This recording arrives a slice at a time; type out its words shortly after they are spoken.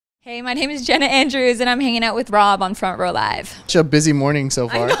Hey, my name is Jenna Andrews, and I'm hanging out with Rob on Front Row Live. Such a busy morning so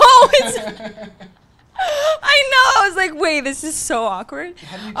far. I know. I was like, wait, this is so awkward.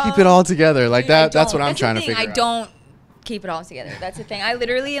 How do you keep it all together? Like dude, that's what I'm trying to figure out. I don't keep it all together. That's the thing. I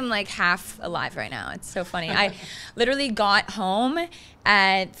literally am like half alive right now. It's so funny. I literally got home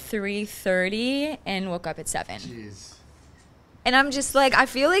at 3:30 and woke up at 7. Jeez. And I'm just like, I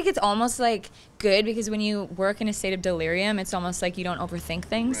feel like it's almost like good because when you work in a state of delirium, it's almost like you don't overthink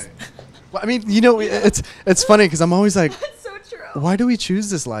things. Right. Well, I mean, you know, it's funny because I'm always like, That's so true. why do we choose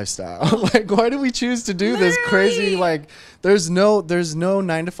this lifestyle? Like, why do we choose to do this crazy? Like, there's no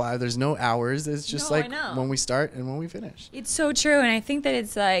 9 to 5. There's no hours. It's just like when we start and when we finish. It's so true. And I think that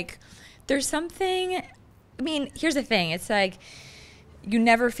it's like, there's something, I mean, here's the thing. It's like, you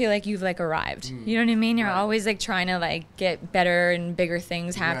never feel like you've like arrived. You know what I mean? You're always like trying to like get better and bigger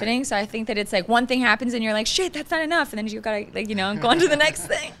things happening. Right. So I think that it's like one thing happens and you're like, shit, that's not enough. And then you gotta like, you know, go on to the next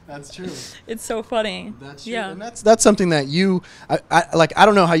thing. That's true. It's so funny. That's true. Yeah. And that's something that you, I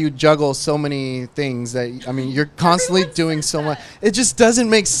don't know how you juggle so many things that, I mean, you're constantly doing so much. It just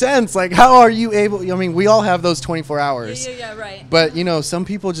doesn't make sense. Like, how are you able, I mean, we all have those 24 hours. Yeah, right. But, you know, some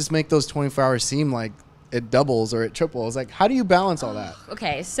people just make those 24 hours seem like it doubles or it triples. Like, how do you balance all that?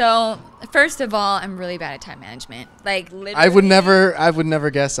 Okay, so first of all, I'm really bad at time management. Like, literally. I would never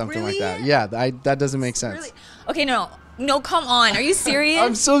guess something like that. Yeah, that doesn't make sense. Really? Okay, no, come on. Are you serious?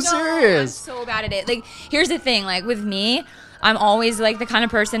 I'm so serious. I'm so bad at it. Like, here's the thing. Like, with me, I'm always like the kind of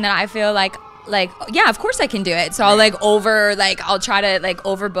person that I feel like yeah, of course I can do it. So I'll I'll try to like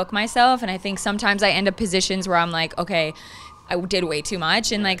overbook myself, and I think sometimes I end up positions where I'm like, okay, I did way too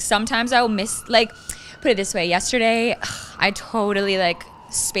much, and like sometimes I'll miss like. Put it this way, yesterday I totally like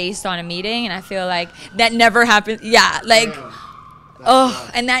spaced on a meeting, and I feel like that never happened. Yeah, like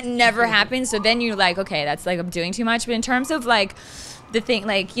and that never happened. So then you're like, okay, that's like I'm doing too much. But in terms of like the thing,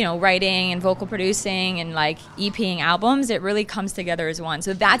 like, you know, writing and vocal producing and like EPing albums, it really comes together as one.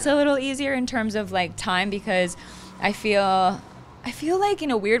 So that's a little easier in terms of like time, because I feel like in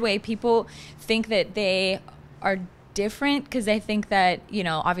a weird way people think that they are different because they think that, you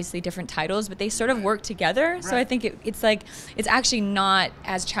know, obviously different titles, but they sort of work together. Right. So I think it's like it's actually not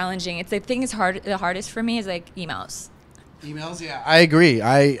as challenging. It's the thing is the hardest for me is like emails. Yeah, I agree.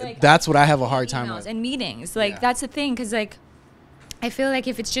 That's what I have a hard time with. And meetings, like that's the thing, because like I feel like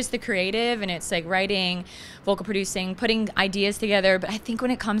if it's just the creative and it's like writing, vocal producing, putting ideas together, but I think when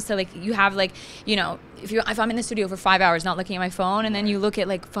it comes to like, you have like, you know, if I'm in the studio for 5 hours not looking at my phone, and then you look at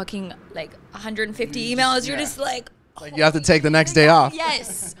like fucking like 150 emails, you're just like you have to take the next day off.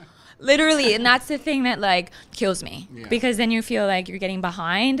 Yes. Literally, and that's the thing that like kills me, because then you feel like you're getting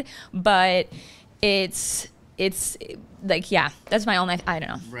behind, but it's like, yeah, that's my only, I don't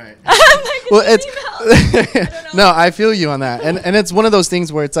know. Right. Like, well, it's no, I feel you on that, and it's one of those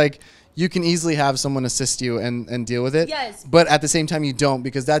things where it's like you can easily have someone assist you and deal with it. Yes. But at the same time, you don't,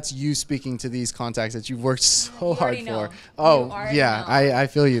 because that's you speaking to these contacts that you've worked so hard for. Oh, yeah, I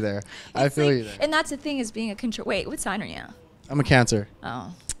feel you there. I feel you there. And that's the thing, is being a control. Wait, what sign are you? I'm a Cancer.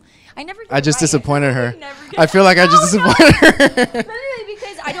 Oh. I just disappointed her. I feel like I just disappointed her. Literally,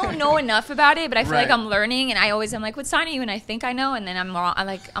 because I don't know enough about it, but I feel like I'm learning, and I always am like, what sign are you? And I think I know, and then I'm wrong.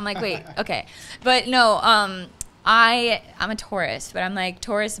 I'm like, wait, okay. But no, I'm a Taurus, but I'm like,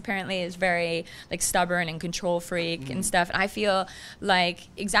 Taurus apparently is very like stubborn and control freak and stuff. And I feel like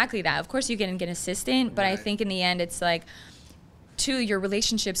exactly that. Of course you can get an assistant, but I think in the end it's like, to your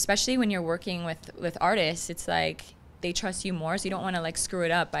relationship, especially when you're working with artists, it's like they trust you more, so you don't want to like screw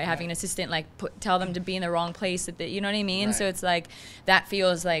it up by having an assistant like tell them to be in the wrong place at the, you know what I mean? Right. So it's like that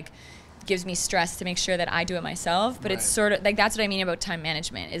feels like gives me stress to make sure that I do it myself, but it's sort of like, that's what I mean about time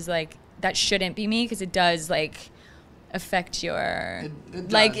management, is like that shouldn't be me, because it does like affect your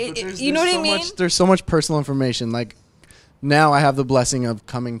like you know what I mean? There's so much personal information. Like now I have the blessing of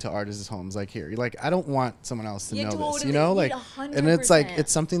coming to artists' homes like here. Like I don't want someone else to know this, you know? Like 100%. And it's like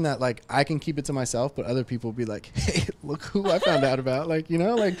it's something that like I can keep it to myself, but other people will be like, hey, look who I found out about. Like, you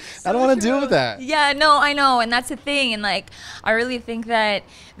know, like so I don't want to deal with that. Yeah, no, I know, and that's the thing. And like I really think that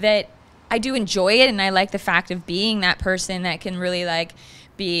I do enjoy it, and I like the fact of being that person that can really like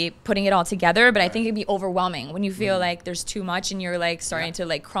be putting it all together, but I think it'd be overwhelming when you feel like there's too much and you're like starting to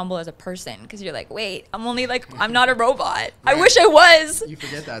like crumble as a person, because you're like, wait, I'm only like, I'm not a robot. I wish I was. You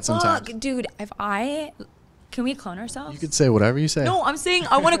forget that sometimes. Fuck, dude, can we clone ourselves? You could say whatever you say. No, I'm saying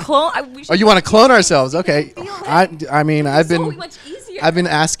I want to clone. Oh, you want to clone ourselves? Okay. I mean, I've been much easier. I've been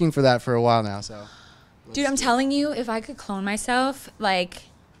asking for that for a while now, so. Dude, I'm telling you, if I could clone myself, like,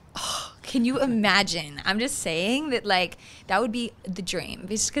 can you imagine? I'm just saying that, like, that would be the dream.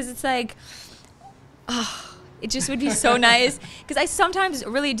 Because it's like, It just would be so nice, because I sometimes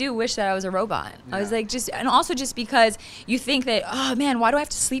really do wish that I was a robot. Yeah. I was like, and also just because you think that, oh man, why do I have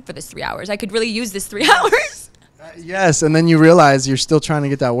to sleep for this 3 hours? I could really use this 3 hours. Yes, and then you realize you're still trying to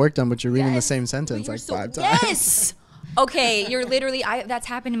get that work done, but you're reading the same sentence like 5 times. Yes. Okay, you're literally, that's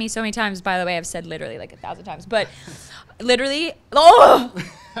happened to me so many times. By the way, I've said literally like 1,000 times, but literally,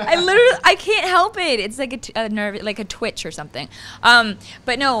 I can't help it. It's like a nerve, like a twitch or something.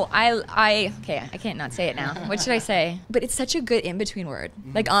 But no, I can't not say it now. What should I say? But it's such a good in-between word,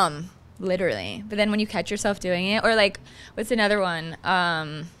 like literally. But then when you catch yourself doing it, or like, what's another one?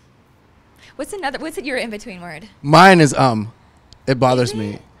 What's your in-between word? Mine is It bothers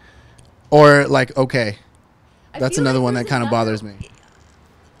me, or like okay. That's another one that kind of bothers me.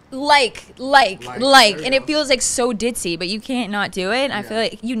 Like, and it feels like so ditzy, but you can't not do it. Yeah. I feel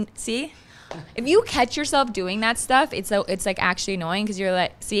like if you catch yourself doing that stuff, it's like actually annoying, because you're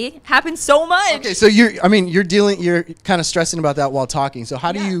like, see, happens so much. Okay, so you're kind of stressing about that while talking. So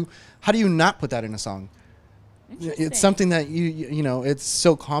how do you not put that in a song? It's something that you know, it's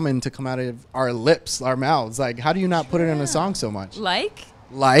so common to come out of our lips, our mouths. Like, how do you not put it in a song so much? Or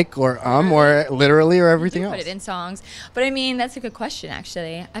literally, or everything else. Put it in songs. But I mean, that's a good question,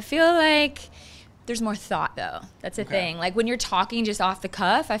 actually. I feel like there's more thought, though. That's a thing. Like, when you're talking just off the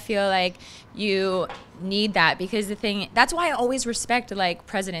cuff, I feel like you need that, because that's why I always respect, like,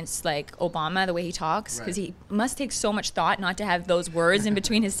 presidents like Obama, the way he talks, because he must take so much thought not to have those words in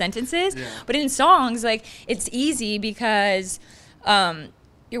between his sentences. Yeah. But in songs, like, it's easy because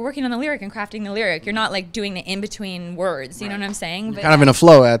you're working on the lyric and crafting the lyric. You're not like doing the in-between words. You know what I'm saying? You're kind of in a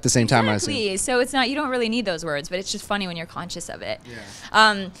flow at the same time, I assume. So it's not, you don't really need those words, but it's just funny when you're conscious of it.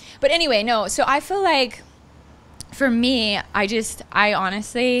 Yeah. But anyway, no. So I feel like for me, I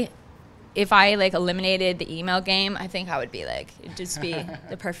honestly, if I like eliminated the email game, I think I would be like, it'd just be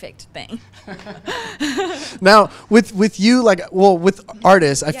the perfect thing. Now with you, like, well, with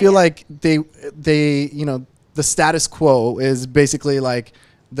artists, I feel like they, you know, the status quo is basically like,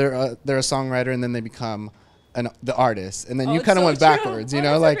 they're a songwriter, and then they become the artist, and then you kind of went backwards, you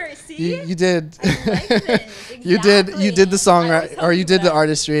know, like you did you did the songwriting, or you did the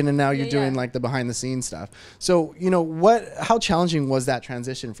artistry, and then now you're doing like the behind the scenes stuff. So, you know, how challenging was that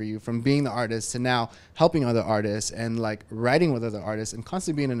transition for you from being the artist to now helping other artists and like writing with other artists and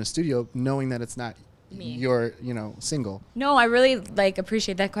constantly being in a studio knowing that it's not your, you know, single? No, I really like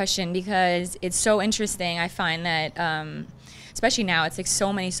appreciate that question, because it's so interesting. I find that especially now, it's like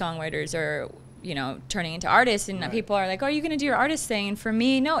so many songwriters are, you know, turning into artists, and people are like, oh, are you going to do your artist thing? And for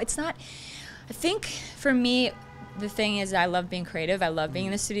me, no, it's not. I think for me, the thing is, I love being creative. I love being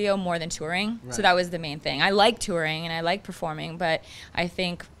in the studio more than touring. So that was the main thing. I like touring and I like performing, but I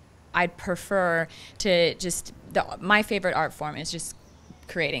think I'd prefer to just, my favorite art form is just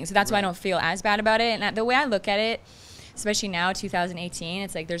creating. So that's why I don't feel as bad about it. And the way I look at it, especially now, 2018,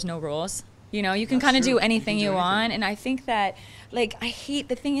 it's like there's no rules. You know, you can kind of do anything you want. And I think that, like,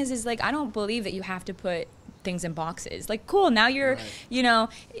 the thing is like, I don't believe that you have to put things in boxes. Like, cool, now you're, you know,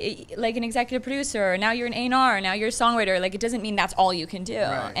 like an executive producer, or now you're an A&R, now you're a songwriter. Like, it doesn't mean that's all you can do.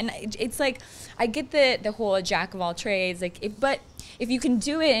 And it's like, I get the whole jack of all trades. Like, but if you can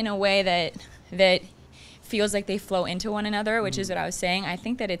do it in a way that feels like they flow into one another, which is what I was saying, I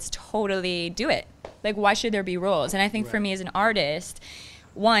think that it's totally do it. Like, why should there be rules? And I think for me as an artist,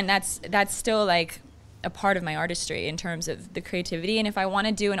 one, that's still like a part of my artistry in terms of the creativity. And if I want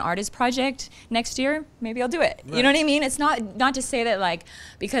to do an artist project next year, maybe I'll do it. You know what I mean? It's not to say that like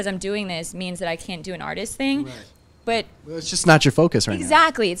because I'm doing this means that I can't do an artist thing, but well, it's just not your focus right now.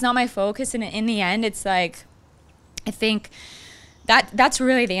 Exactly, it's not my focus. And in the end, it's like, I think that's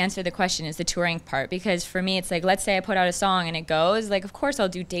really the answer to the question, is the touring part. Because for me, it's like, let's say I put out a song and it goes, like, of course I'll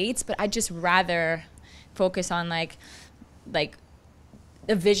do dates, but I'd just rather focus on like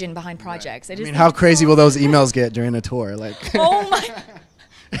the vision behind projects. I mean, how crazy will those emails get during a tour? Like, oh my,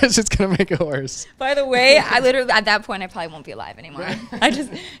 it's just gonna make it worse. By the way, I literally, at that point, I probably won't be alive anymore. I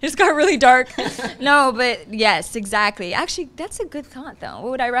just got really dark. No, but yes, exactly. Actually, that's a good thought, though.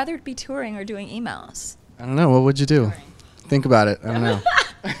 Would I rather be touring or doing emails? I don't know. What would you do? Touring. Think about it. I don't know.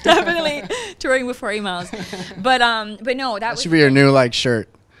 Definitely touring before emails. But no, that should be your new like shirt.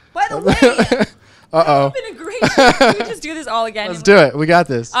 By the way. Uh-oh. That would have been a great show. We could just do this all again. Let's do it. We got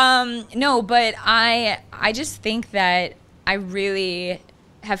this. No, but I just think that I really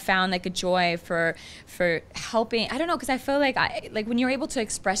have found like a joy for helping. I don't know, because I feel like when you're able to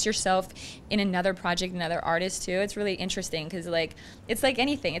express yourself in another project, another artist too, it's really interesting, because like it's like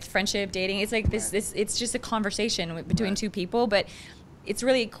anything. It's friendship, dating. It's like this. It's just a conversation between two people, but it's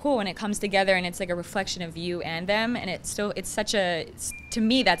really cool when it comes together and it's like a reflection of you and them, and it's such a to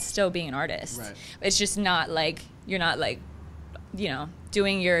me, that's still being an artist. Right. It's just not like, you're not like, you know,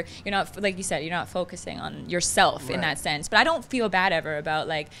 doing you're not, like you said, you're not focusing on yourself in that sense. But I don't feel bad ever about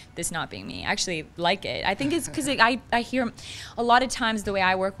like this not being me. I actually like it. I think it's because I hear a lot of times the way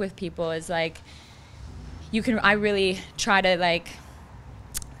I work with people is like, I really try to like,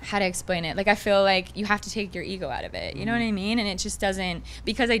 how to explain it? Like, I feel like you have to take your ego out of it. You know what I mean? And it just doesn't,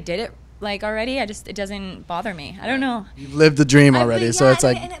 because I did it like already, it doesn't bother me. I don't know. You've lived the dream already, so it's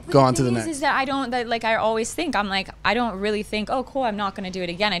like, go on to the next. Is that I always think, I'm like, I don't really think, oh, cool, I'm not going to do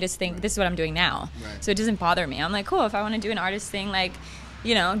it again. I just think this is what I'm doing now. Right. So it doesn't bother me. I'm like, cool, if I want to do an artist thing, like,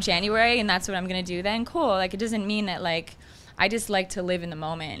 you know, January, and that's what I'm going to do, then cool. Like, it doesn't mean that, like, I just like to live in the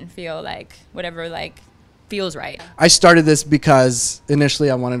moment and feel like whatever, like, feels right. I started this because initially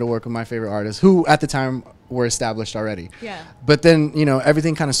I wanted to work with my favorite artists who at the time were established already. Yeah. But then, you know,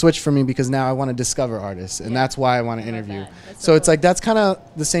 everything kind of switched for me because now I want to discover artists, and that's why I want to interview. So it's like, that's kind of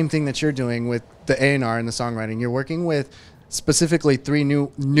the same thing that you're doing with the A&R and the songwriting. You're working with specifically 3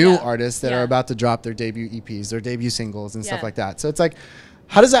 new artists that are about to drop their debut EPs, their debut singles and stuff like that. So it's like,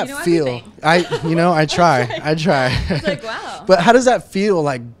 how does that feel? Everything. I try. It's like, wow. But how does that feel,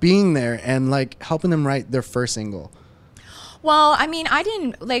 like being there and like helping them write their first single? Well, I mean, I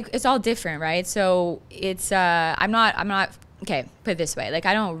didn't, like, it's all different, right? So it's, I'm not, okay, put it this way. Like,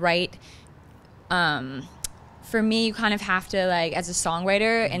 I don't write, for me, you kind of have to, like, as a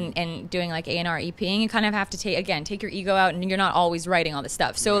songwriter and doing, like, A&R EPing, you kind of have to take your ego out, and you're not always writing all this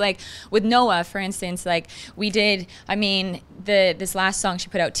stuff. So, like, with Noah, for instance, like, we did, I mean, this last song she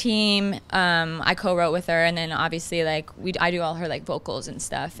put out, Team, I co-wrote with her, and then obviously, like, I do all her, like, vocals and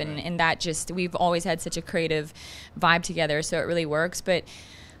stuff, and that just, we've always had such a creative vibe together, so it really works. But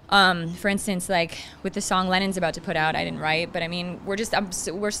for instance, like with the song Lennon's about to put out, I didn't write, but I mean, we're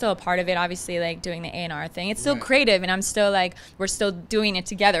still a part of it, obviously, like doing the A&R thing. It's still creative, and I'm still like, we're still doing it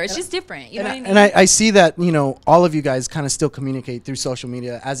together. It's just different. You know what I mean? And I see that, you know, all of you guys kind of still communicate through social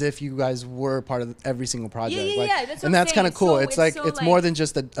media as if you guys were part of every single project. That's kind of cool. It's like, it's more than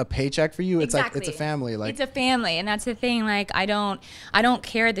just a paycheck for you. It's like, it's a family. Like, it's a family, and that's the thing. Like, I don't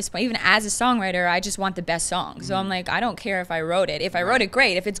care at this point. Even as a songwriter, I just want the best song. So I'm like, I don't care if I wrote it. If I wrote it,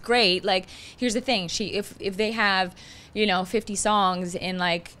 great. If it's great, like, here's the thing, if they have, you know, 50 songs and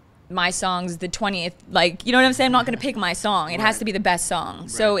like my song's the 20th, like, you know what I'm saying, I'm not going to pick my song. It has to be the best song.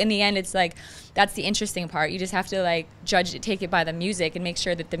 So in the end, it's like, that's the interesting part. You just have to like judge it, take it by the music, and make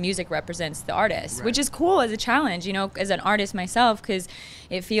sure that the music represents the artist, which is cool as a challenge, you know, as an artist myself, because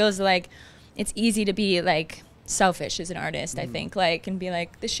it feels like it's easy to be like selfish as an artist, I think, like, and be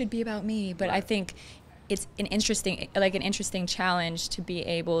like, this should be about me. But I think it's an interesting challenge to be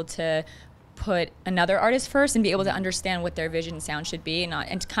able to put another artist first and be able to understand what their vision and sound should be,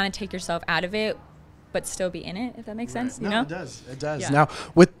 and to kind of take yourself out of it, but still be in it, if that makes sense. You know? It does. Yeah. Now,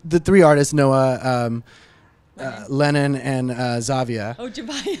 with the 3 artists, Noah, Lennon, and Zhavia. Oh,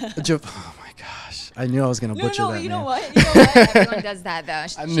 Zhavia. Oh my gosh! I knew I was gonna butcher that. You know what? Everyone does that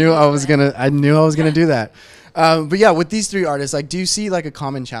though. I knew I was gonna do that. But yeah, with these 3 artists, like, do you see like a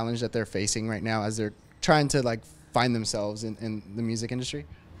common challenge that they're facing right now as they're trying to like find themselves in the music industry?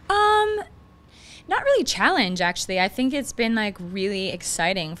 Not really challenge, actually. I think it's been like really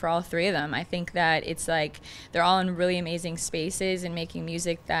exciting for all 3 of them. I think that it's like they're all in really amazing spaces and making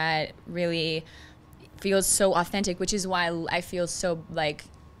music that really feels so authentic, which is why I feel so like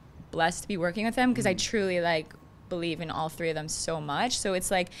blessed to be working with them, because I truly like believe in all 3 of them so much. So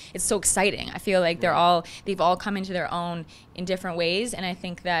it's like, it's so exciting. I feel like they've all come into their own in different ways, and I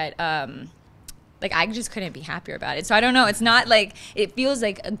think that like, I just couldn't be happier about it. So I don't know. It's not like, it feels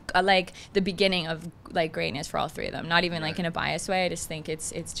like like the beginning of like greatness for all 3 of them. Not even like in a biased way. I just think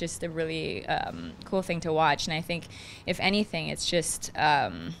it's just a really cool thing to watch. And I think if anything, it's just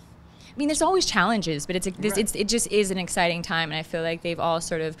I mean, there's always challenges, but it just is an exciting time, and I feel like they've all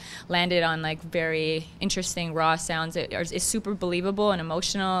sort of landed on like very interesting raw sounds that is super believable and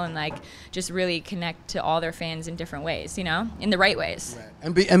emotional, and like just really connect to all their fans in different ways, you know, in the right ways.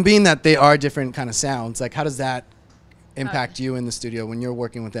 Right. And being that they are different kind of sounds, like, how does that impact you in the studio when you're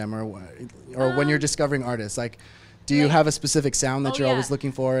working with them, or when you're discovering artists? Like, do you have a specific sound that you're always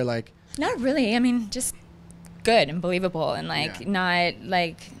looking for? Like, not really. I mean, just good and believable, and like not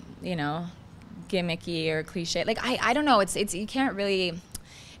like, you know, gimmicky or cliche. Like, I don't know. It's you can't really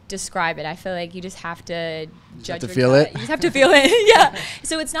describe it. I feel like you just have to judge. You just have to feel it. Yeah.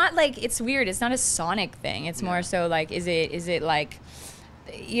 So it's not like, it's weird. It's not a sonic thing. It's more so like, is it like,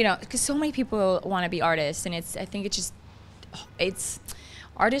 you know, because so many people want to be artists, and I think it's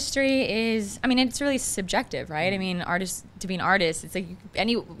artistry is, I mean, it's really subjective, right? I mean, to be an artist, it's like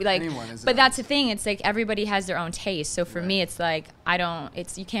Anyone is but that's the thing. It's like everybody has their own taste. So for me, it's like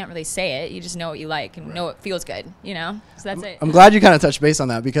you can't really say it. You just know what you like and know it feels good, you know? So that's it. I'm glad you kind of touched base on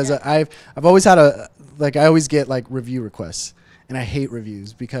that because I've always had I always get like review requests. And I hate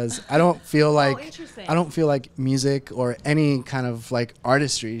reviews because I don't feel like music or any kind of like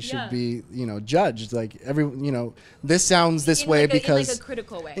artistry should be, you know, judged. Like this sounds this way because in like a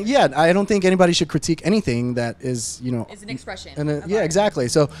critical way. Yeah, I don't think anybody should critique anything that is, you know, is an expression. And exactly.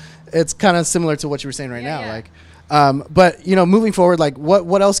 So it's kind of similar to what you were saying right now. Like, but you know, moving forward, like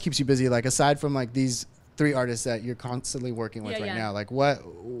what else keeps you busy? Like aside from like these 3 artists that you're constantly working with right now, like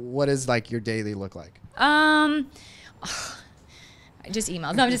what is like your daily look like? Just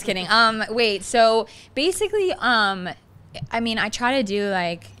emails. No, I'm just kidding. Wait. So basically, I mean, I try to do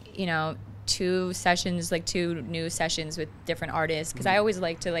like, you know, 2 new sessions with different artists because I always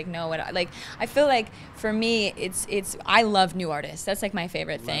like to like know what I feel like for me it's I love new artists. That's like my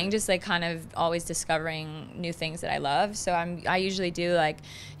favorite thing. Just like kind of always discovering new things that I love. So I usually do like,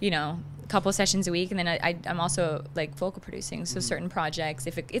 you know, a couple sessions a week, and then I'm also like vocal producing. So certain projects,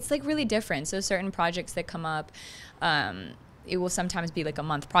 if it's like really different. So certain projects that come up, it will sometimes be like a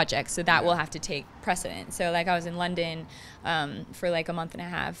month project, so that will have to take precedent. So like I was in London for like a month and a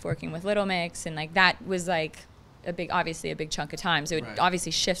half working with Little Mix, and like that was like obviously a big chunk of time. So it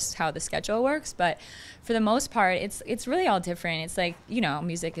obviously shifts how the schedule works, but for the most part, it's really all different. It's like, you know,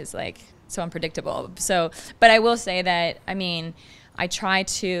 music is like so unpredictable. So, but I will say that, I mean, I try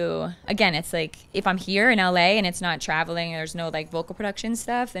to, again, it's like if I'm here in LA and it's not traveling, there's no like vocal production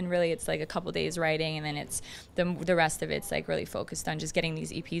stuff, then really it's like a couple days writing, and then it's the rest of it's like really focused on just getting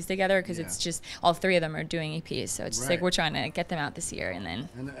these EPs together because it's just all 3 of them are doing EPs, so it's just like we're trying to get them out this year, and then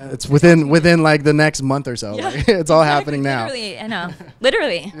it's within like the next month or so. Like, it's all happening now. Literally, I know.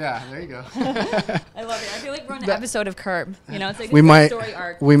 Literally. Yeah, there you go. I love it. I feel like we're on an episode of Curb. You know, it's like a story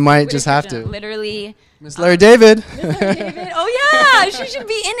arc. We might just have to. Literally. Miss Larry David. Oh yeah, she should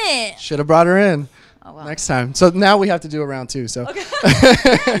be in it. Should have brought her in next time. So now we have to do a round 2. So,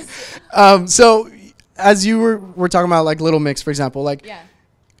 so as you were talking about like Little Mix, for example, like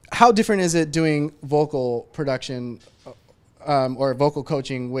how different is it doing vocal production or vocal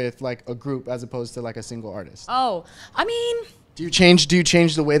coaching with like a group as opposed to like a single artist? Oh, I mean, do you change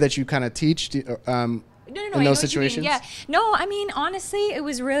the way that you kind of teach? No, in those situations? Yeah. No, I mean, honestly, it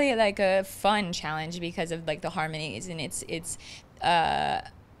was really like a fun challenge because of like the harmonies, and it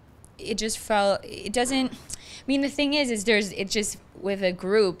just felt, it doesn't, I mean, the thing is it's just with a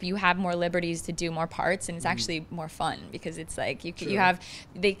group, you have more liberties to do more parts, and it's actually more fun because it's like you have,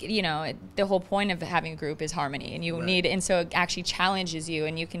 you know, the whole point of having a group is harmony, and you need, and so it actually challenges you,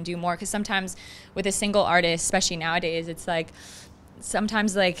 and you can do more, because sometimes with a single artist, especially nowadays, it's like,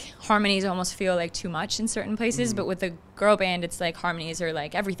 sometimes like harmonies almost feel like too much in certain places, but with a girl band, it's like harmonies are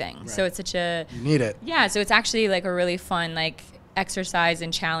like everything. So it's such a, you need it. Yeah, so it's actually like a really fun like exercise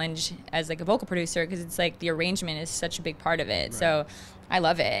and challenge as like a vocal producer, because it's like the arrangement is such a big part of it. So I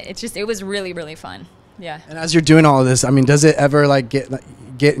love it. It's just, it was really, really fun. Yeah. And as you're doing all of this, I mean, does it ever like get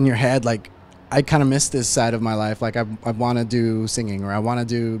in your head like, I kind of miss this side of my life. Like I want to do singing, or I want to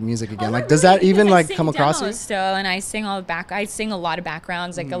do music again. Like, does that even like come across you? Still, and I sing I sing a lot of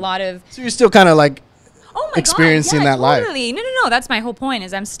backgrounds, like a lot of. So you're still kind of like experiencing that life. Totally. No. That's my whole point.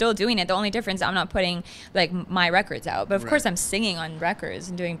 Is I'm still doing it. The only difference, I'm not putting like my records out, but of course I'm singing on records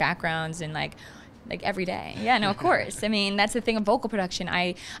and doing backgrounds and like every day. Yeah, no, of course. I mean, that's the thing of vocal production.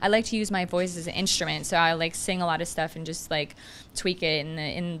 I like to use my voice as an instrument, so I like sing a lot of stuff and just like tweak it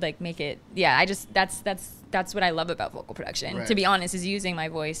and like make it. Yeah, I just that's what I love about vocal production. To be honest, is using my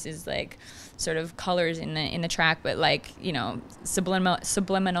voice is like sort of colors in the track, but like, you know,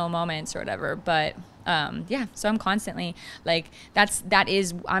 subliminal moments or whatever. But yeah, so I'm constantly like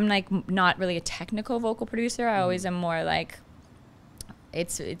I'm like not really a technical vocal producer. I always am more like.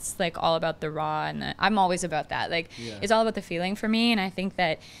 It's like all about the raw, and I'm always about that. Like it's all about the feeling for me, and I think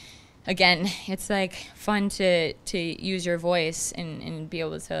that again, it's like fun to use your voice and be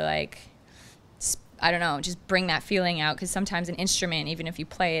able to like I don't know, just bring that feeling out, because sometimes an instrument, even if you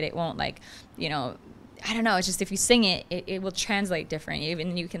play it, it won't like, you know, I don't know, it's just if you sing it, it will translate different.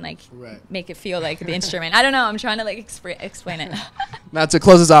 Even you can like make it feel like the instrument. I don't know, I'm trying to like explain it. Now to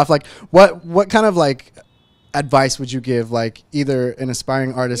close us off, like what kind of like advice would you give like either an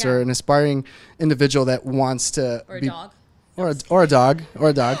aspiring artist or an aspiring individual that wants to or a dog or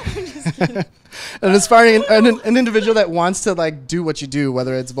a dog an aspiring an individual that wants to like do what you do,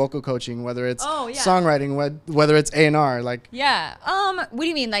 whether it's vocal coaching, whether it's songwriting, whether it's A&R, like what do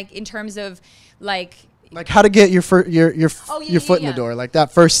you mean, like in terms of like Like how to get your foot in yeah. the door, like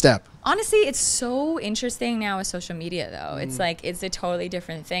that first step. Honestly, it's so interesting now with social media, though. It's like, it's a totally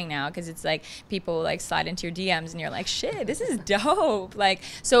different thing now, because it's like people like slide into your DMs and you're like, shit, this is dope. Like,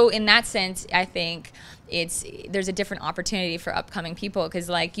 so in that sense, I think there's a different opportunity for upcoming people, because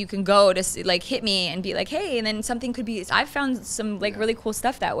like you can go to like hit me and be like, hey, and then something could be, I've found some like really cool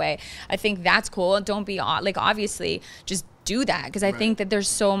stuff that way. I think that's cool. Don't be like, obviously just do that, because I think that there's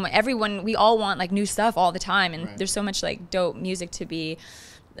so much, we all want like new stuff all the time, and there's so much like dope music to be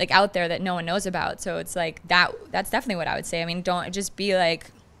like out there that no one knows about. So it's like that's definitely what I would say. I mean, don't just be like,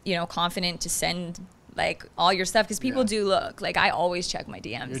 you know, confident to send like all your stuff, because people do look. Like, I always check my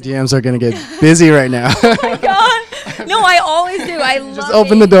DMs. Your DMs are gonna get busy right now. Oh my god! No, I always do. I love just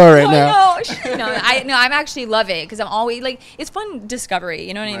open the door right now. No, I'm actually love it, because I'm always like, it's fun discovery.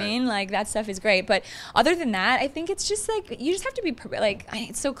 You know what I mean? Like, that stuff is great. But other than that, I think it's just like, you just have to be like,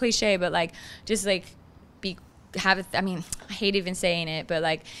 it's so cliche, but like, just like I mean, I hate even saying it, but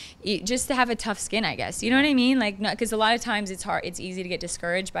like, just to have a tough skin, I guess. You know what I mean? Like, because a lot of times it's hard, it's easy to get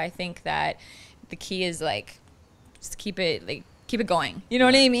discouraged, but I think that the key is like, just keep it going. You know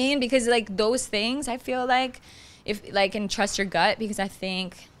what I mean? Because like those things, I feel like, if like, and trust your gut, because I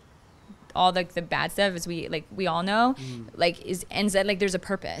think all the bad stuff, as we all know, like ends at like, there's a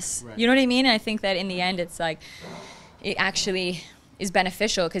purpose. You know what I mean? And I think that in the end, it's like, it actually is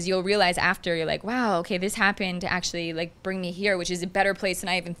beneficial, because you'll realize after, you're like, wow, okay, this happened to actually like bring me here, which is a better place than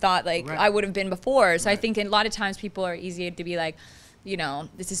I even thought like I would have been before. So I think a lot of times people are easy to be like, you know,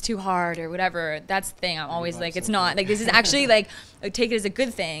 this is too hard or whatever. That's the thing. I'm always like, it's not. Like, this is actually like, take it as a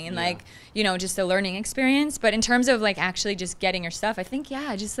good thing, and like, you know, just a learning experience. But in terms of like actually just getting your stuff, I think,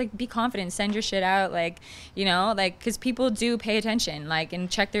 just like be confident, send your shit out, like, you know, like, because people do pay attention, like, and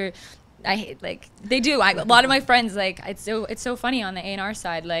check their, they do. A lot of my friends, like, it's so funny on the A&R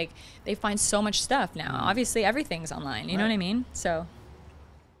side, like, they find so much stuff now. Obviously everything's online, you know what I mean? So